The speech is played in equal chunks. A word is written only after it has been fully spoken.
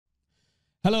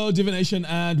Hello Divination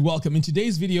and welcome. In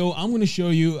today's video, I'm going to show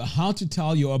you how to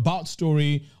tell your about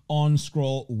story on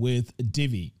Scroll with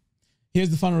Divi.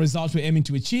 Here's the final result we're aiming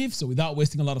to achieve. So without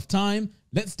wasting a lot of time,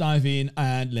 let's dive in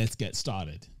and let's get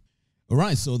started. All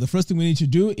right, so the first thing we need to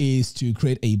do is to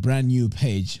create a brand new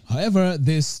page. However,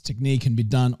 this technique can be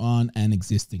done on an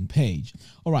existing page.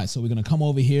 All right, so we're going to come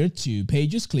over here to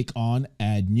pages, click on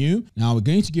add new. Now we're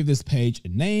going to give this page a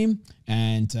name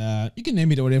and you can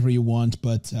name it whatever you want.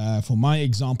 But for my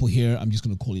example here, I'm just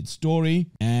going to call it story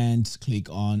and click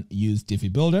on use Divi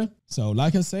builder. So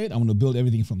like I said, I'm going to build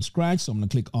everything from scratch. So I'm going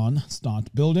to click on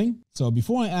start building. So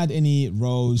before I add any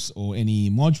rows or any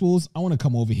modules, I want to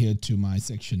come over here to my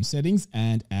section settings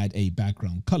and add a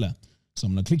background color. So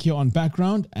I'm going to click here on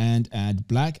background and add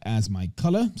black as my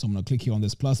color. So I'm going to click here on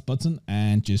this plus button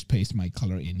and just paste my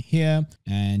color in here.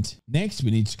 And next we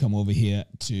need to come over here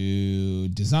to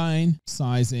design,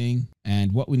 sizing.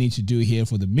 And what we need to do here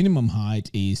for the minimum height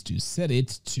is to set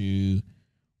it to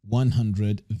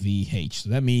 100 VH. So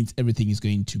that means everything is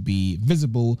going to be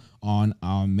visible on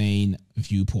our main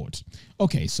viewport.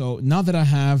 Okay, so now that I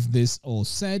have this all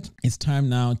set, it's time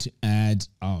now to add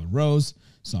our rows.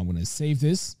 So I'm going to save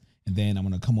this. And then I'm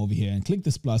going to come over here and click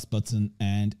this plus button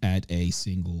and add a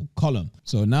single column.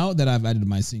 So now that I've added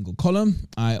my single column,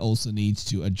 I also need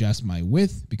to adjust my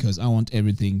width because I want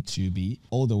everything to be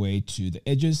all the way to the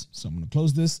edges. So I'm going to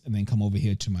close this and then come over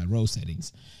here to my row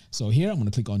settings. So here I'm going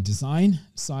to click on design,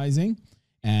 sizing,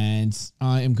 and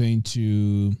I am going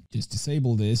to just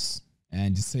disable this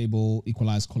and disable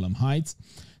equalize column height.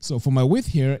 So for my width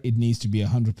here, it needs to be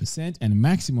 100% and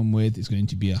maximum width is going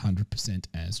to be 100%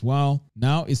 as well.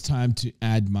 Now it's time to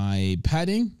add my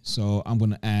padding. So I'm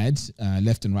going to add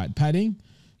left and right padding.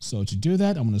 So to do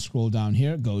that, I'm going to scroll down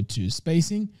here, go to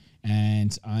spacing,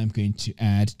 and I'm going to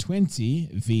add 20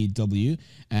 VW,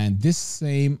 and this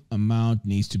same amount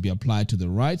needs to be applied to the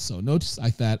right. So notice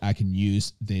like that I can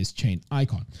use this chain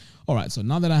icon. All right, so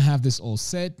now that I have this all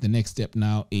set, the next step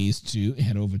now is to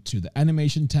head over to the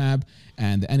animation tab,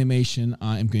 and the animation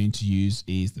I am going to use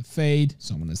is the fade.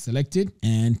 So I'm going to select it,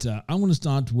 and I'm going to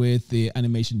start with the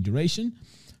animation duration.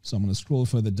 So I'm going to scroll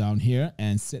further down here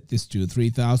and set this to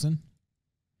 3000,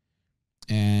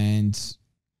 and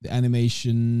the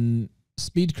animation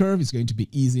speed curve is going to be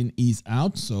ease in, ease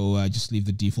out. So just leave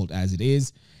the default as it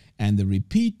is. And the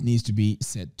repeat needs to be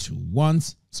set to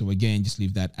once. So again, just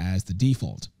leave that as the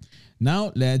default.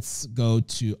 Now let's go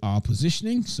to our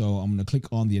positioning. So I'm going to click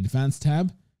on the advanced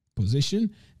tab, position.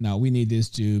 Now we need this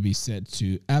to be set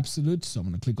to absolute. So I'm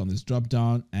going to click on this drop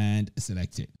down and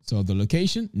select it. So the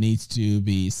location needs to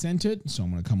be centered. So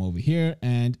I'm going to come over here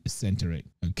and center it.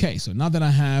 Okay, so now that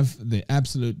I have the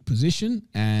absolute position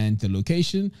and the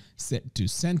location set to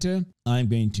center, I'm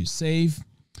going to save.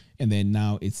 And then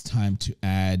now it's time to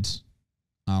add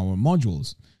our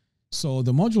modules. So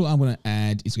the module I'm going to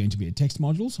add is going to be a text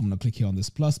module. So I'm going to click here on this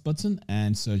plus button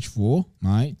and search for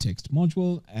my text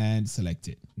module and select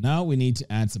it. Now we need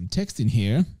to add some text in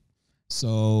here.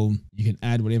 So you can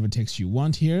add whatever text you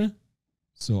want here.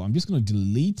 So I'm just going to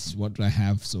delete what I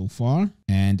have so far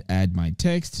and add my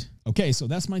text. Okay, so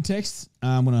that's my text.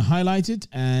 I'm going to highlight it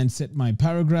and set my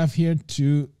paragraph here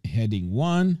to heading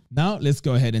 1. Now let's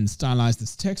go ahead and stylize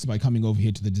this text by coming over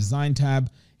here to the design tab,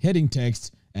 heading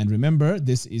text. And remember,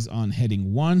 this is on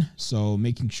heading 1. So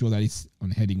making sure that it's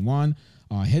on heading 1.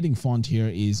 Our heading font here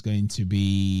is going to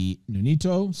be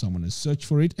Nonito. So I'm going to search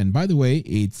for it. And by the way,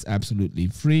 it's absolutely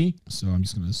free. So I'm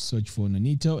just going to search for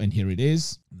Nonito and here it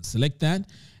is. I'm going to select that.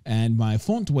 And my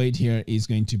font weight here is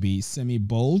going to be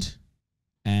semi-bold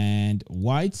and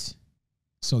white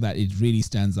so that it really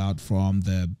stands out from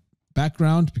the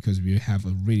background because we have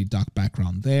a really dark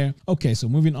background there. Okay, so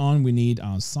moving on, we need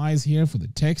our size here for the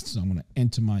text. So I'm going to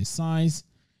enter my size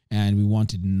and we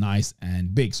want it nice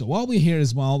and big. So while we're here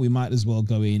as well, we might as well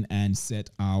go in and set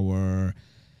our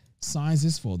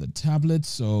sizes for the tablet.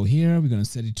 So here we're going to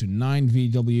set it to 9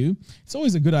 VW. It's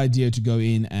always a good idea to go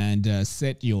in and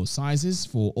set your sizes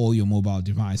for all your mobile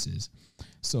devices.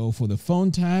 So for the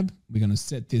phone tab, we're going to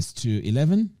set this to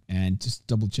 11 and just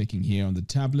double checking here on the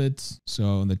tablet.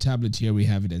 So on the tablet here, we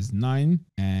have it as 9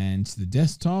 and the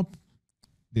desktop,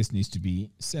 this needs to be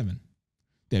 7.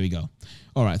 There we go.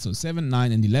 All right, so 7,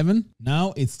 9, and 11.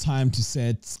 Now it's time to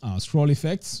set our scroll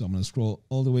effects. So I'm going to scroll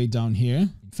all the way down here.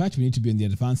 In fact, we need to be in the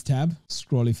advanced tab,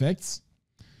 scroll effects.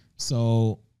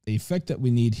 So the effect that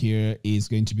we need here is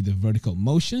going to be the vertical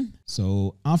motion.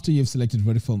 So after you've selected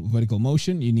vertical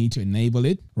motion, you need to enable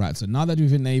it. Right, so now that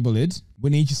we've enabled it,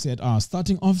 we need to set our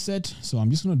starting offset. So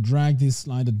I'm just going to drag this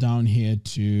slider down here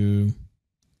to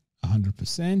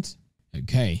 100%.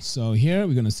 Okay, so here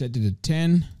we're going to set it to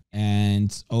 10.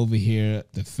 And over here,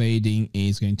 the fading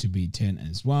is going to be 10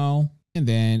 as well. And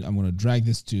then I'm going to drag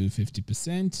this to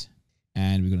 50%.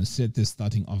 And we're going to set this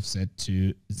starting offset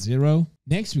to 0.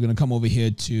 Next, we're going to come over here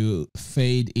to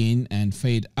fade in and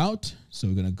fade out. So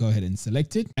we're going to go ahead and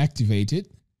select it, activate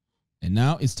it. And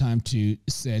now it's time to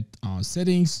set our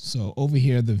settings. So over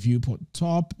here, the viewport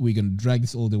top, we're going to drag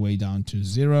this all the way down to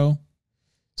 0.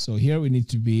 So here we need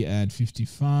to be at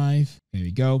 55. There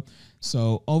we go.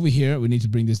 So over here, we need to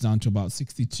bring this down to about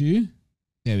 62.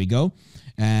 There we go.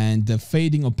 And the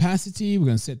fading opacity, we're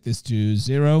going to set this to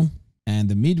 0. And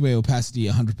the midway opacity,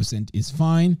 100% is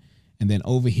fine. And then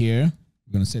over here,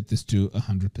 we're going to set this to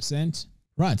 100%.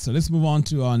 Right, so let's move on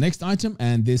to our next item.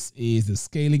 And this is the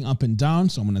scaling up and down.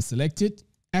 So I'm going to select it,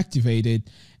 activate it.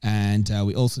 And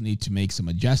we also need to make some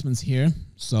adjustments here.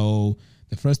 So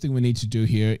the first thing we need to do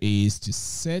here is to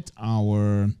set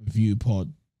our viewport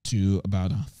to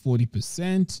about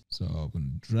 40%. So I'm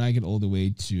going to drag it all the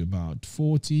way to about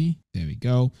 40. There we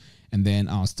go. And then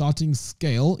our starting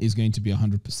scale is going to be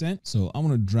 100%. So I'm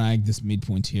going to drag this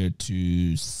midpoint here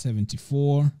to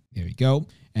 74. There we go.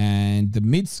 And the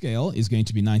mid scale is going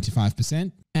to be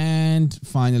 95%. And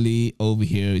finally, over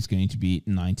here is going to be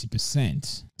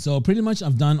 90%. So pretty much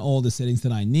I've done all the settings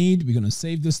that I need. We're going to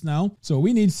save this now. So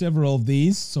we need several of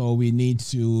these. So we need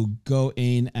to go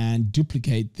in and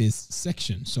duplicate this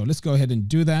section. So let's go ahead and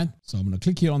do that. So I'm going to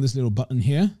click here on this little button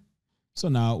here. So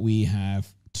now we have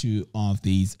 2 of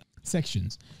these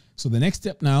sections. So the next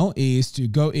step now is to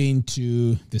go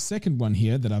into the second one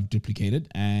here that I've duplicated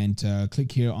and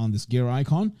click here on this gear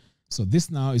icon. So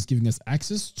this now is giving us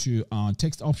access to our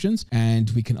text options, and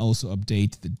we can also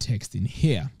update the text in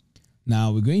here.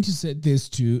 Now we're going to set this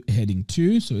to heading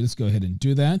 2. So let's go ahead and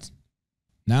do that.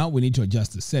 Now we need to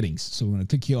adjust the settings. So we're going to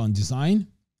click here on design,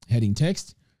 heading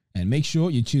text, and make sure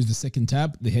you choose the second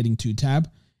tab, the heading 2 tab.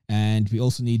 And we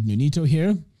also need Nunito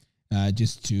here.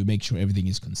 Just to make sure everything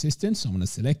is consistent. So I'm going to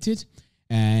select it.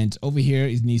 And over here,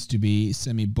 it needs to be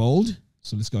semi-bold.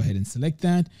 So let's go ahead and select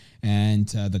that. And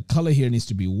the color here needs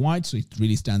to be white, so it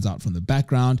really stands out from the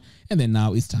background. And then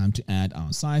now it's time to add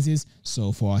our sizes.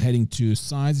 So for our heading 2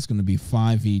 size, it's going to be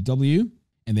 5VW.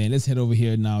 And then let's head over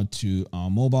here now to our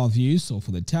mobile view. So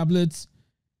for the tablets,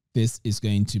 this is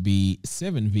going to be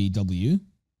 7VW.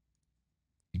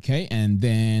 Okay, and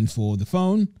then for the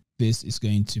phone, this is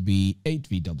going to be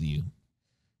 8VW.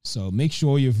 So make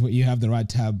sure you have the right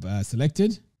tab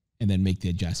selected and then make the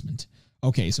adjustment.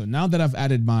 Okay, so now that I've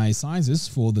added my sizes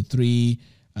for the 3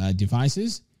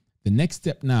 devices, the next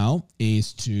step now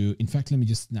is to, in fact, let me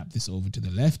just snap this over to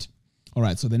the left. All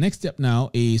right, so the next step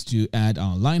now is to add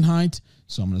our line height.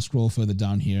 So I'm going to scroll further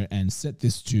down here and set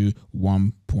this to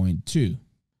 1.2.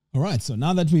 All right, so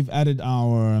now that we've added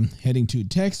our heading 2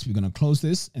 text, we're going to close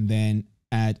this and then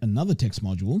add another text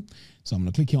module. So I'm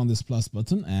going to click here on this plus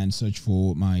button and search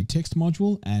for my text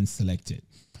module and select it.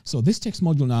 So this text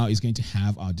module now is going to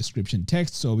have our description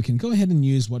text. So we can go ahead and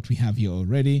use what we have here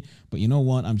already. But you know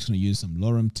what? I'm just going to use some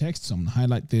lorem text. So I'm going to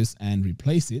highlight this and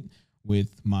replace it with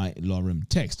my lorem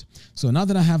text. So now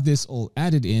that I have this all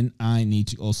added in, I need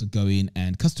to also go in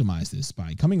and customize this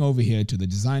by coming over here to the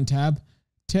design tab,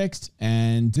 text,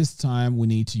 and this time we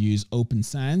need to use Open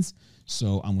Sans.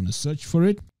 So I'm going to search for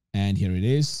it. And here it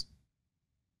is.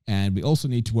 And we also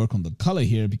need to work on the color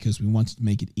here because we want to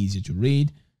make it easier to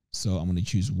read. So I'm going to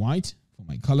choose white for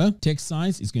my color. Text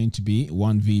size is going to be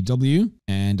 1VW.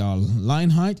 And our line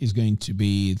height is going to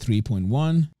be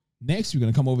 3.1. Next, we're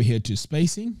going to come over here to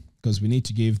spacing because we need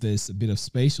to give this a bit of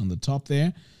space on the top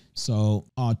there. So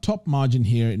our top margin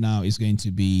here now is going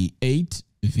to be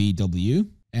 8VW.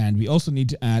 And we also need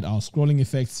to add our scrolling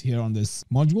effects here on this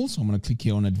module. So I'm going to click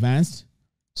here on advanced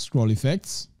scroll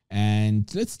effects. And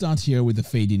let's start here with the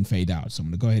fade in, fade out. So I'm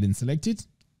going to go ahead and select it,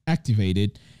 activate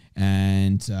it.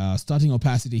 And starting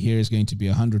opacity here is going to be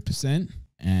 100%.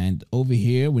 And over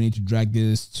here, we need to drag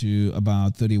this to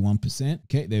about 31%.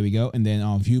 Okay, there we go. And then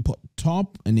our viewport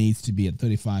top needs to be at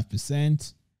 35%.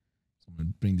 So I'm going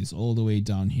to bring this all the way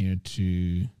down here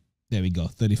to, there we go,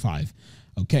 35.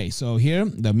 Okay, so here,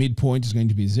 the midpoint is going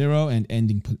to be 0 and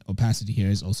ending opacity here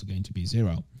is also going to be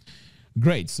 0.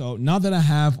 Great. So now that I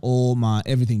have all my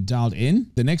everything dialed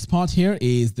in, the next part here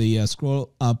is the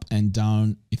scroll up and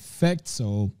down effect.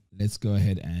 So let's go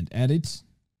ahead and add it,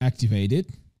 activate it.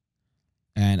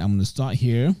 And I'm going to start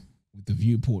here with the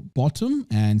viewport bottom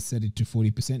and set it to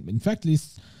 40%. In fact,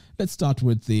 let's start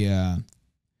with the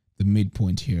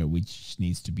midpoint here, which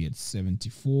needs to be at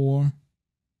 74.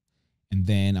 And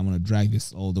then I'm going to drag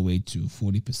this all the way to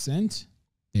 40%.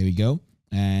 There we go.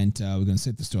 And we're going to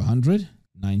set this to 100.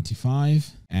 95,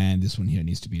 and this one here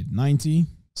needs to be at 90.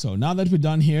 So now that we're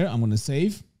done here, I'm going to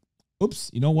save,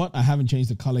 Oops, you know what? I haven't changed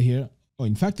the color here. Oh,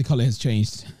 in fact, the color has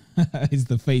changed. It's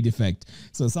the fade effect.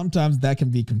 So sometimes that can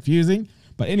be confusing.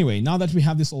 But anyway, now that we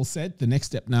have this all set, the next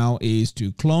step now is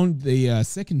to clone the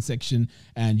second section,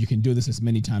 and you can do this as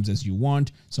many times as you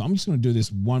want. So I'm just going to do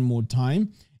this one more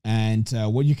time. And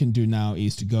what you can do now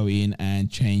is to go in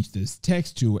and change this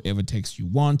text to whatever text you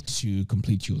want to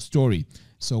complete your story.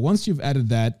 So once you've added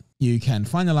that, you can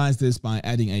finalize this by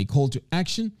adding a call to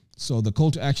action. So the call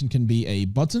to action can be a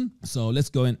button. So let's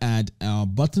go and add our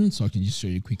button. So I can just show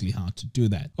you quickly how to do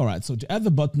that. All right. So to add the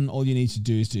button, all you need to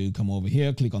do is to come over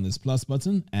here, click on this plus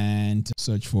button and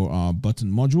search for our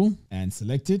button module and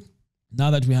select it.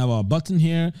 Now that we have our button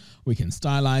here, we can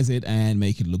stylize it and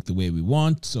make it look the way we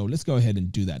want. So let's go ahead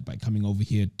and do that by coming over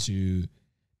here to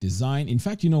design. In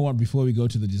fact, you know what? Before we go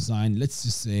to the design, let's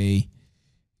just say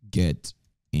get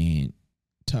in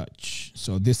touch.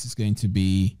 So this is going to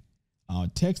be our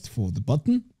text for the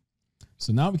button.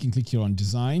 So now we can click here on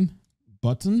design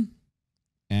button,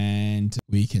 and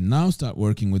we can now start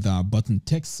working with our button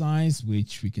text size,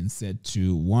 which we can set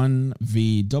to 1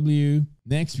 VW.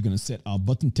 Next, we're going to set our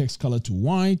button text color to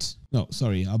white. No,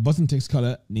 sorry, our button text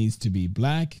color needs to be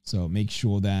black. So make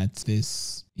sure that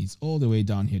this is all the way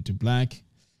down here to black.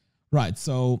 Right,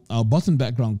 so our button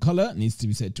background color needs to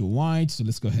be set to white. So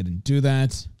let's go ahead and do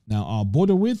that. Now our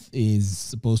border width is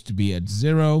supposed to be at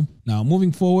 0. Now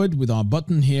moving forward with our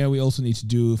button here, we also need to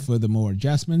do further more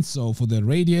adjustments. So for the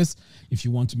radius, if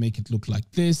you want to make it look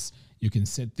like this, you can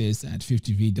set this at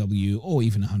 50 VW or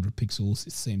even 100 pixels.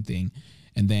 It's the same thing.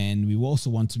 And then we also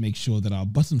want to make sure that our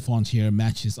button font here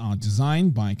matches our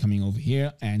design by coming over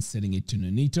here and setting it to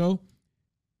Nonito.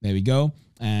 There we go.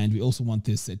 And we also want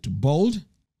this set to bold.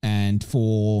 And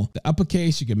for the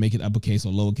uppercase, you can make it uppercase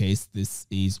or lowercase. This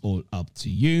is all up to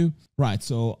you. Right,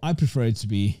 so I prefer it to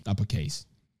be uppercase.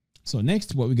 So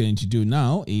next, what we're going to do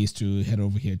now is to head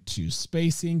over here to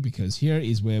spacing, because here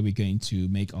is where we're going to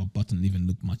make our button even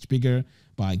look much bigger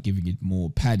by giving it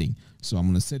more padding. So I'm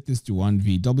going to set this to 1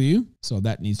 VW. So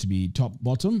that needs to be top,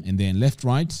 bottom, and then left,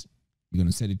 right. We're going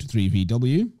to set it to 3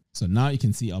 VW. So now you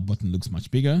can see our button looks much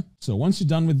bigger. So once you're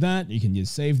done with that, you can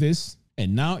just save this.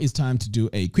 And now it's time to do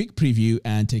a quick preview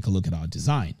and take a look at our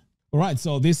design. All right,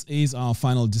 so this is our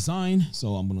final design.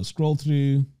 So I'm going to scroll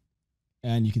through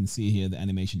and you can see here the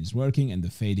animation is working and the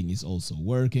fading is also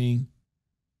working.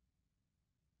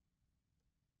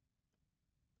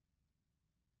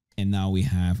 And now we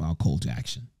have our call to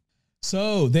action.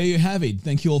 So there you have it.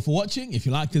 Thank you all for watching. If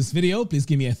you like this video, please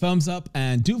give me a thumbs up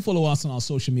and do follow us on our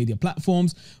social media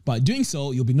platforms. By doing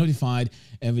so, you'll be notified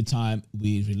every time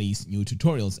we release new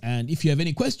tutorials. And if you have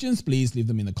any questions, please leave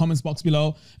them in the comments box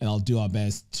below and I'll do our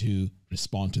best to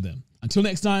respond to them. Until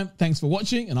next time, thanks for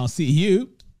watching and I'll see you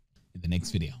in the next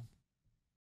video.